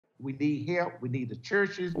We need help. We need the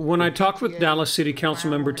churches. When I talked with Dallas City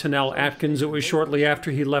Councilmember Tennell Atkins, it was shortly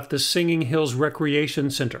after he left the Singing Hills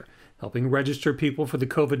Recreation Center, helping register people for the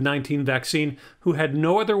COVID-19 vaccine who had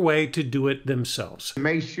no other way to do it themselves.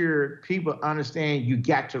 Make sure people understand you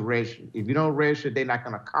got to register. If you don't register, they're not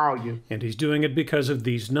going to call you. And he's doing it because of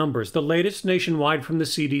these numbers, the latest nationwide from the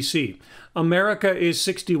CDC. America is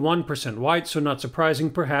 61% white, so not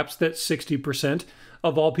surprising perhaps that 60%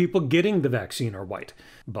 of all people getting the vaccine are white.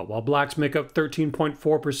 But while blacks make up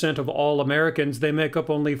 13.4% of all Americans, they make up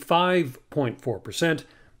only 5.4%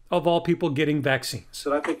 of all people getting vaccines.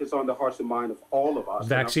 So I think it's on the hearts and mind of all of us.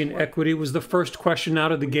 Vaccine equity was the first question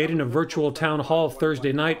out of the gate in a virtual town hall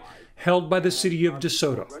Thursday night held by the city of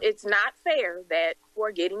DeSoto. It's not fair that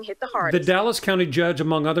we're getting hit the hardest. The Dallas County judge,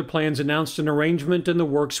 among other plans, announced an arrangement in the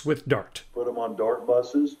works with DART. Put them on DART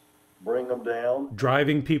buses, bring them down.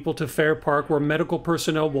 Driving people to Fair Park, where medical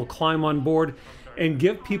personnel will climb on board and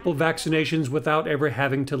give people vaccinations without ever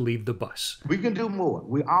having to leave the bus. We can do more.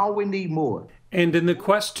 We always need more. And in the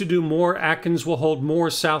quest to do more, Atkins will hold more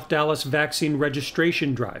South Dallas vaccine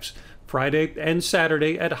registration drives, Friday and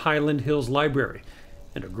Saturday at Highland Hills Library.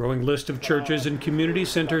 And a growing list of churches and community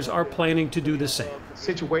centers are planning to do the same.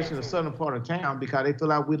 Situation in the southern part of town, because they feel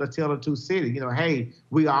like we're the tale of two cities. Hey,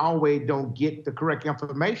 we always don't get the correct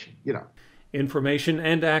information, Information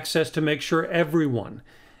and access to make sure everyone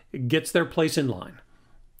gets their place in line.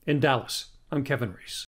 In Dallas, I'm Kevin Reese.